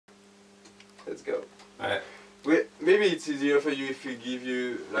let's go. Alright. Maybe it's easier for you if we give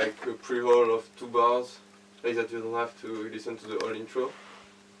you like a pre-roll of 2 bars, like that you don't have to listen to the whole intro.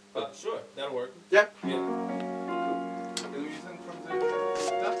 Sure, that'll work. Yeah. Yeah. Cool. Can we listen from the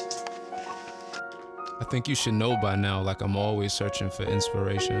start? I think you should know by now, like I'm always searching for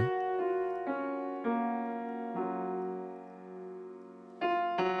inspiration.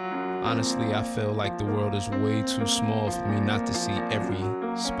 Honestly, I feel like the world is way too small for me not to see every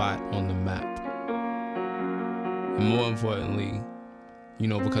spot on the map. And more importantly, you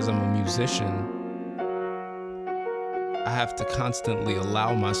know, because I'm a musician, I have to constantly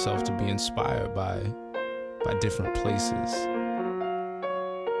allow myself to be inspired by different places,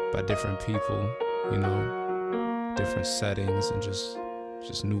 by different people, you know, different settings and just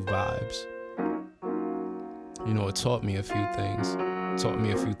new vibes. You know, it taught me a few things. It taught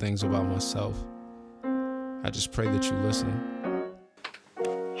me a few things about myself. I just pray that you listen.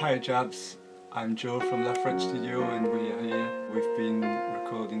 Hi Jabs, I'm Joe from La Frette Studio and we are here. We've been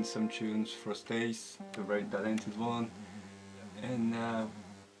recording some tunes for STACE, the very talented one. And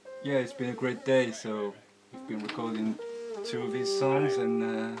yeah, it's been a great day, so we've been recording 2 of his songs and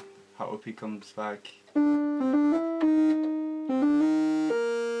I hope he comes back.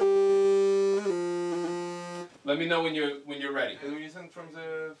 Let me know when you're ready. Can we listen from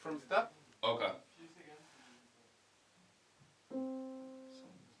the start? Okay.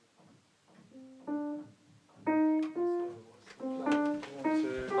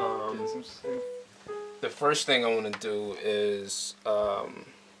 The first thing I want to do is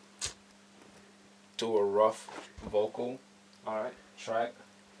do a rough vocal track,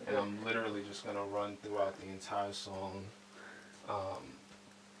 and I'm literally just gonna run throughout the entire song,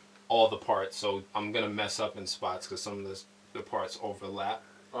 all the parts. So I'm gonna mess up in spots because some of the parts overlap.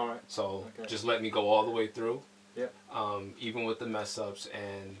 All right. So just let me go all the way through. Yeah. Even with the mess ups,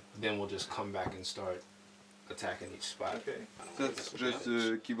 and then we'll just come back and start attacking each spot. Okay. That's just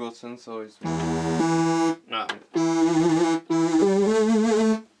the keyboard sensor. Nah.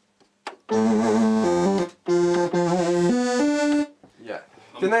 Yeah.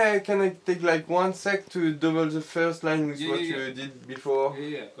 Can I take like 1 sec to double the first line with what you did before?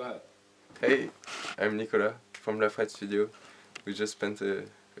 Yeah, go ahead. Hey, I'm Nicolas from La Frette Studio. We just spent a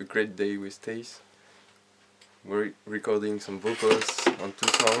great day with STACE. We're recording some vocals on 2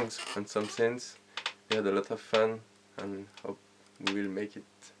 songs and some synths. We had a lot of fun and hope we will make it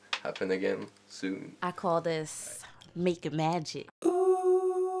happen again soon. I call this make it magic.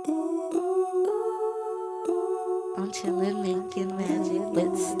 I'm chillin', making magic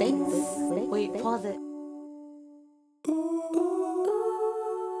with STACE. Wait, pause it.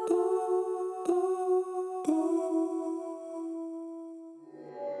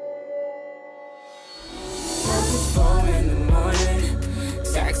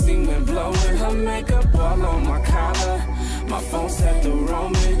 Blowing her makeup all on my collar. My phone set to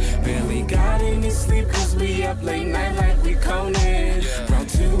roaming. Barely got any sleep cause we up late night like we Conan. Round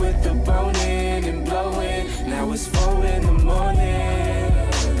 2 with the boning and blowing. Now it's 4 in the morning.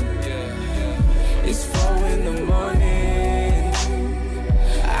 It's 4 in the morning.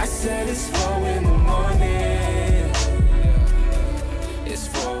 I said it's 4 in the morning. It's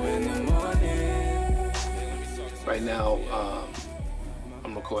 4 in the morning. Right now,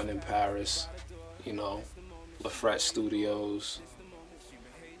 I'm recording in Paris, you know, La Frette Studios,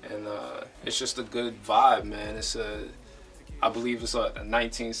 and it's just a good vibe, man. It's I believe it's a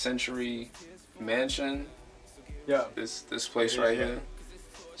 19th century mansion. Yeah. This place right here.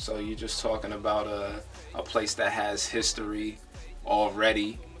 So you're just talking about a place that has history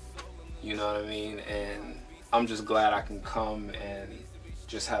already, you know what I mean? And I'm just glad I can come and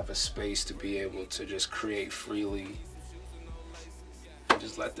just have a space to be able to just create freely.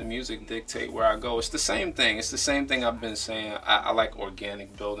 Just let the music dictate where I go. It's the same thing. It's the same thing I've been saying. I like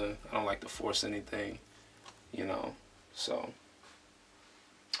organic building. I don't like to force anything, you know. So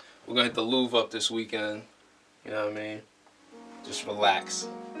we're gonna hit the Louvre up this weekend. You know what I mean? Just relax.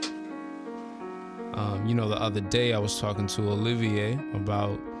 You know, the other day I was talking to Olivier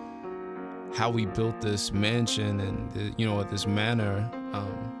about how we built this mansion and you know, this manor,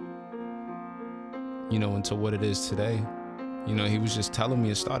 you know, into what it is today. You know, he was just telling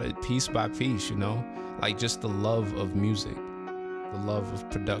me it started piece by piece, you know, like just the love of music, the love of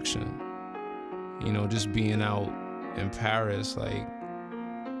production, you know, just being out in Paris, like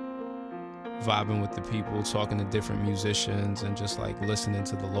vibing with the people, talking to different musicians and just like listening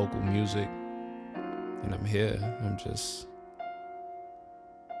to the local music. And I'm here, I'm just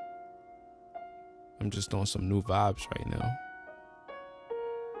on some new vibes right now.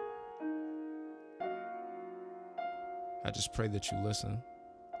 I just pray that you listen.